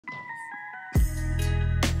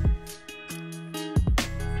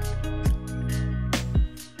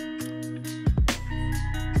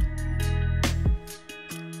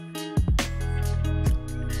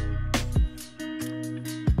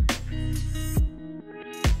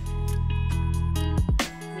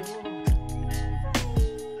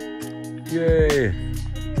Yay!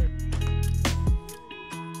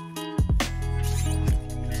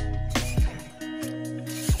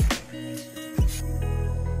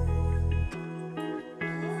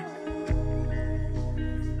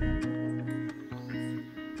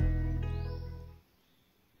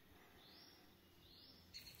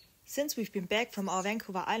 Since we've been back from our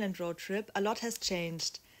Vancouver Island road trip, a lot has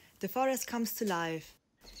changed. The forest comes to life.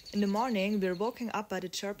 In the morning, we're woken up by the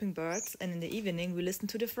chirping birds, and in the evening, we listen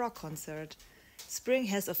to the frog concert. Spring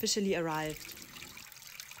has officially arrived.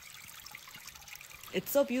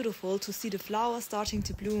 It's so beautiful to see the flowers starting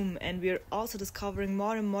to bloom, and we're also discovering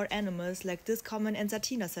more and more animals like this common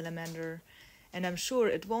Ensatina salamander. And I'm sure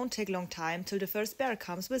it won't take long time till the first bear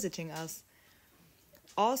comes visiting us.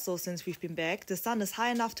 Also, since we've been back, the sun is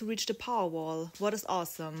high enough to reach the power wall, what is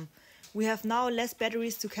awesome. We have now less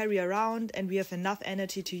batteries to carry around, and we have enough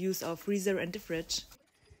energy to use our freezer and the fridge.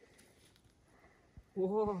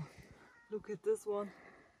 Whoa, look at this one.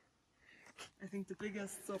 I think the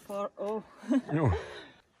biggest so far. Oh. No.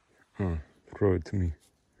 Oh, throw it to me.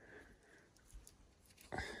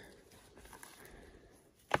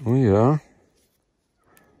 Oh yeah.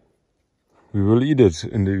 We will eat it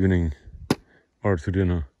in the evening. Or to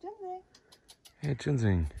dinner. Ginseng. Hey,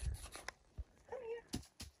 ginseng. Come here.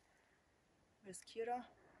 Where's Kira?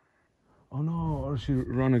 Oh no, or she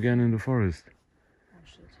run again in the forest. Oh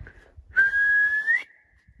shit.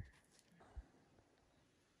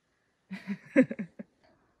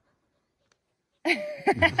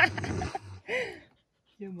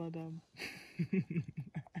 Hier, Madame.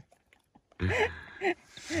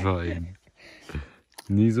 Schwein.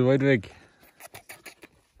 Nie so weit weg.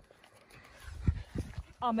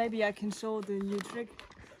 Oh, maybe I can show the new trick.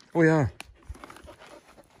 Oh ja.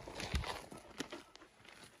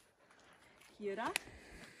 Kira.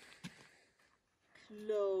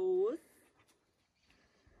 Close.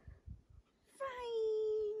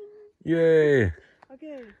 Fine. Yay!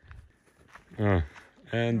 Okay. Ah,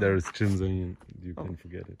 and there's ginseng. You can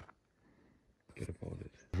forget it. Forget about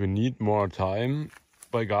it. We need more time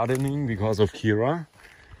by gardening because of Kira.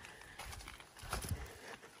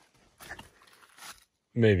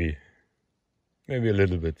 Maybe a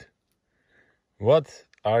little bit. What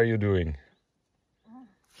are you doing?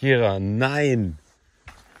 Kira, nein!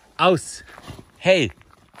 Aus! Hey!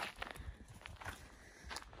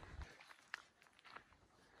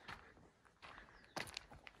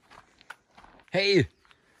 Hey!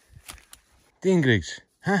 Den kriegst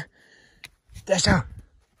du. Ha? Da schau!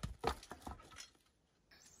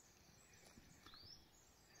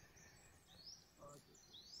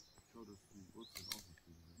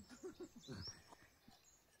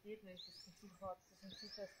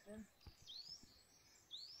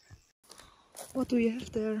 What do you have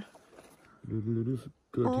there? Little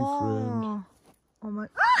dirty friend. Oh my.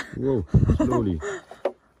 Whoa, slowly.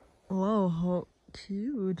 Wow, how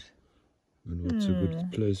cute. And what's a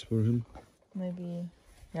good place for him? Maybe,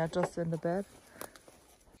 yeah, just in the bed.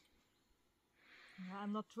 Yeah,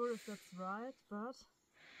 I'm not sure if that's right, but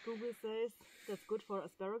Google says that's good for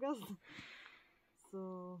asparagus.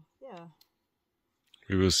 So, yeah.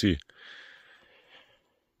 We will see.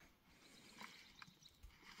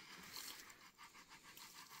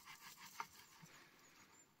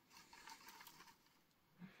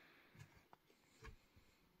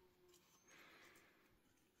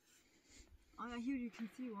 Oh, yeah, here you can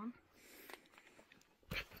see one.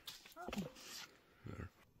 Oh. There.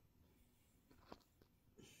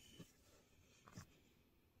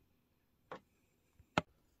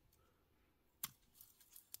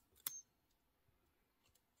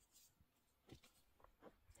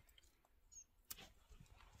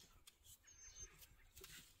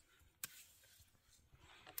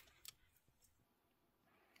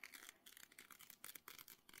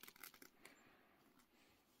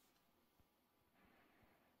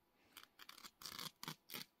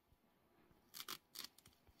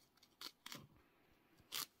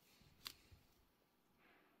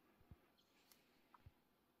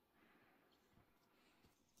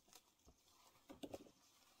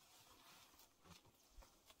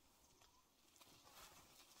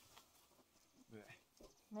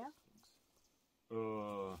 Yeah?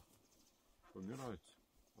 Von mir reicht's.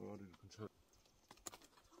 Aber du kannst halt.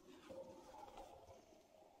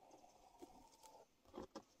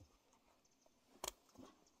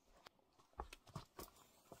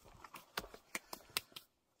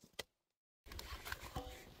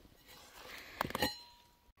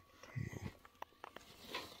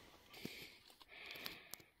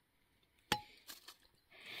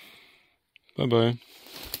 Bye bye.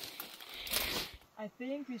 I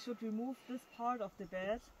think we should remove this part of the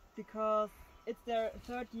bed because it's their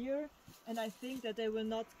third year, and I think that they will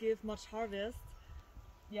not give much harvest.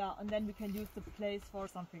 Yeah, and then we can use the place for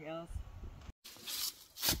something else.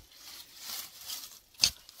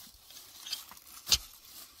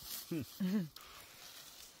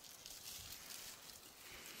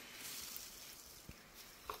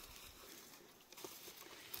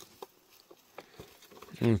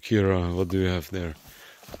 Oh, Kira, what do you have there?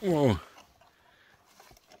 Whoa!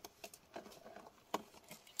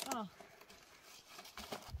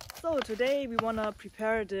 So today we want to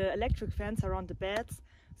prepare the electric fence around the beds.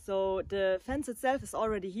 So the fence itself is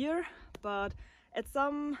already here, but at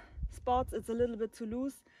some spots it's a little bit too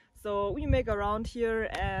loose. So we make around here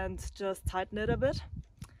and just tighten it a bit.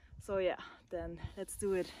 So yeah, then let's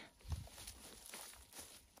do it.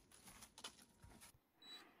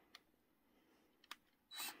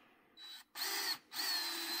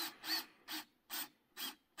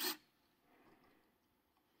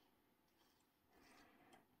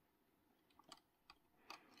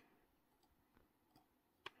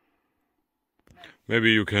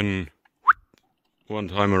 Maybe you can one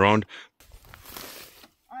time around.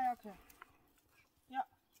 Ah, yeah, okay. Yeah.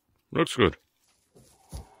 Looks good.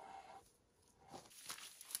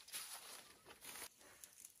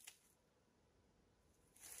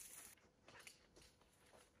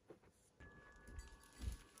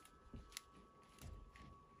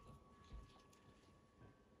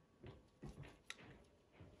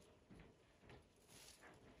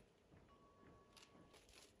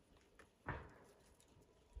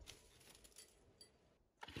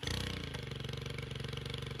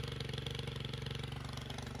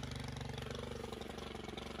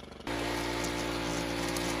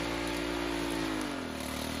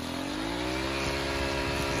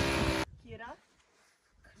 Kira,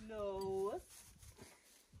 close.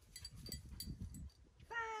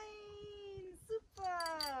 Fine, super.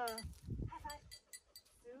 High five.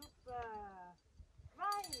 Super.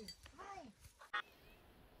 Right, right.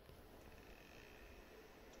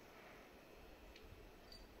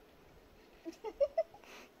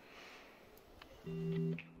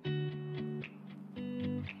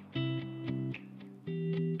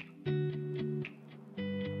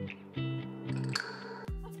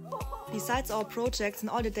 Besides our projects and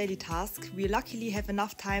all the daily tasks, we luckily have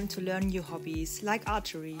enough time to learn new hobbies, like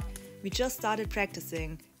archery. We just started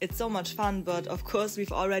practicing. It's so much fun, but of course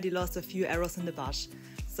we've already lost a few arrows in the bush.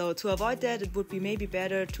 So to avoid that, it would be maybe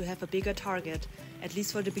better to have a bigger target, at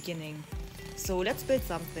least for the beginning. So let's build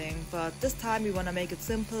something, but this time we want to make it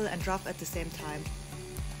simple and rough at the same time.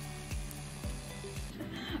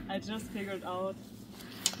 I just figured out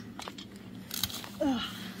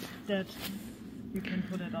that you can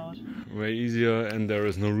put it out. Way easier, and there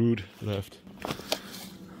is no root left.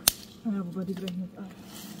 Yeah,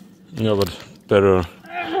 but better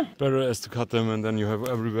is to cut them, and then you have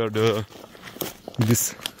everywhere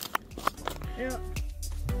this. Yeah.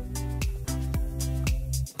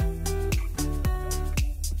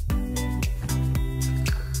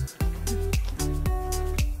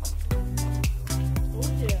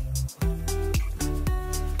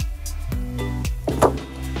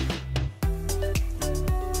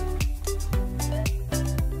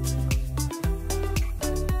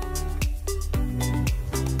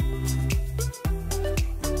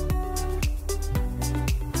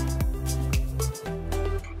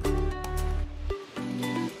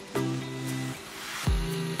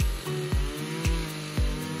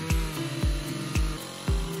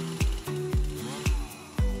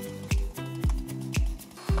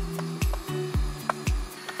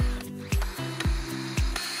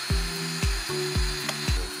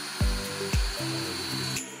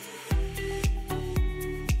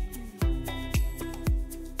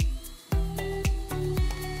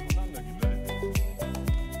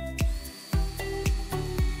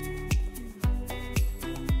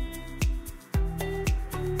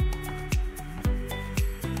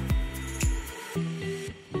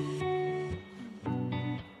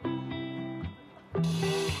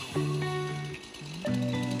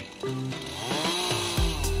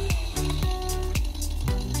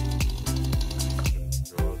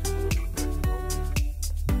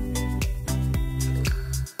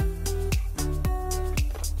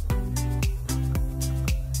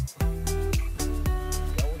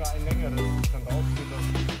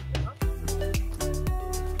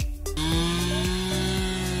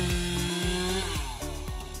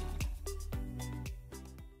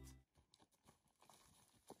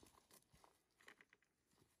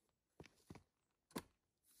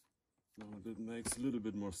 Now that makes a little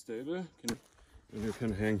bit more stable. And you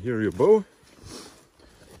can hang here your bow.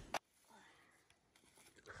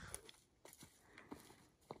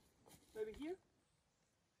 Maybe here?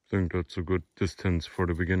 think that's a good distance for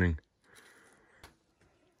the beginning.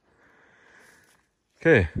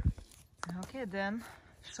 Okay. Okay, then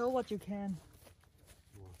show what you can.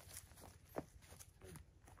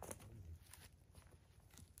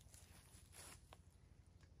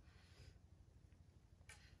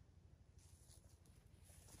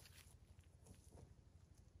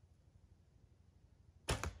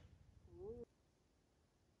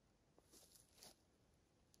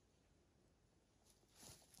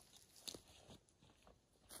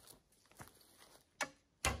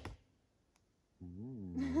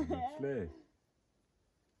 Nicht schlecht.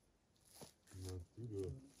 Not too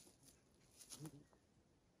good.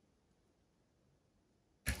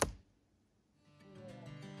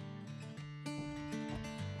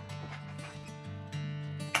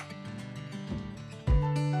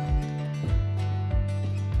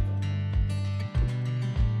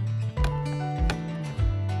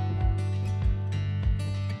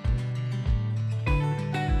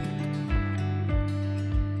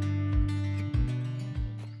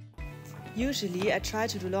 Usually I try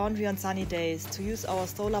to do laundry on sunny days to use our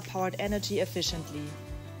solar-powered energy efficiently.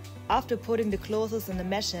 After putting the clothes in the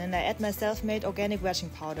machine, I add my self-made organic washing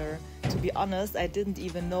powder. To be honest, I didn't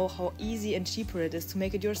even know how easy and cheaper it is to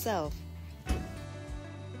make it yourself.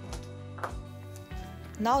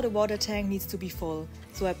 Now the water tank needs to be full,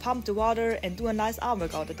 so I pump the water and do a nice arm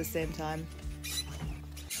workout at the same time.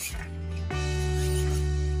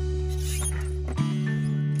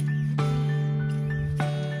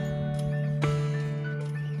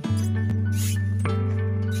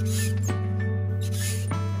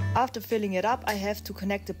 After filling it up, I have to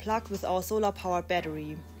connect the plug with our solar-powered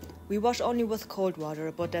battery. We wash only with cold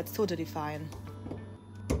water, but that's totally fine.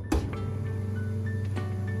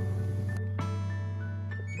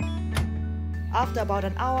 After about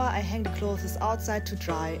an hour, I hang the clothes outside to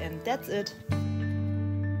dry, and that's it.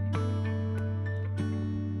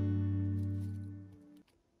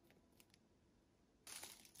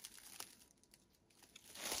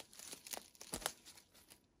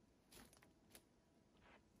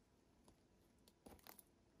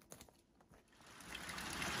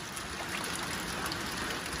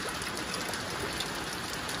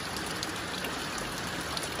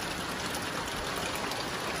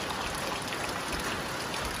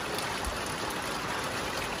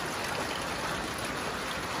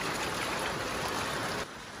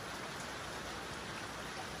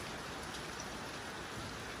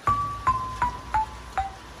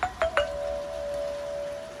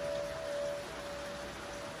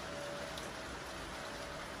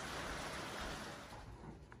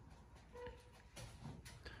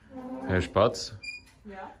 Hey Spatz,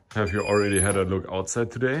 Yeah? have you already had a look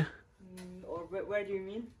outside today? Or where do you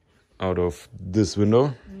mean? Out of this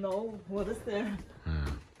window? No, what is there?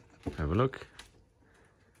 Have a look.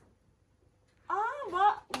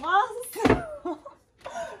 Was?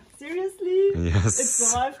 Seriously? Yes. It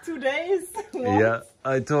survived 2 days? What? Yeah,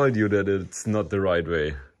 I told you that it's not the right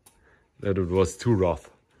way. That it was too rough.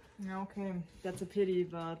 Okay, that's a pity,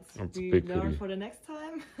 but That's a we big learn pity. for the next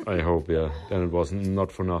time. I hope, yeah. Then it was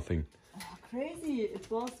not for nothing. Oh, crazy, it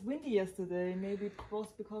was windy yesterday. Maybe it was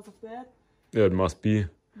because of that. Yeah, it must be.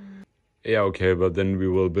 Yeah, okay, but then we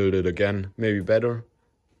will build it again. Maybe better.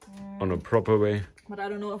 On a proper way. But I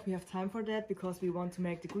don't know if we have time for that because we want to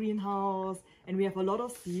make the greenhouse and we have a lot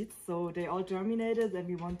of seeds, so they all germinated and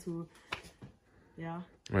we want to, yeah,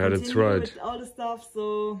 that's continue right. with all the stuff,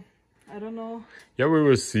 so I don't know. Yeah, we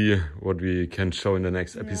will see what we can show in the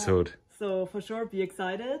next episode. So for sure, be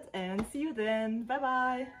excited and see you then. Bye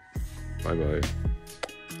bye. Bye bye.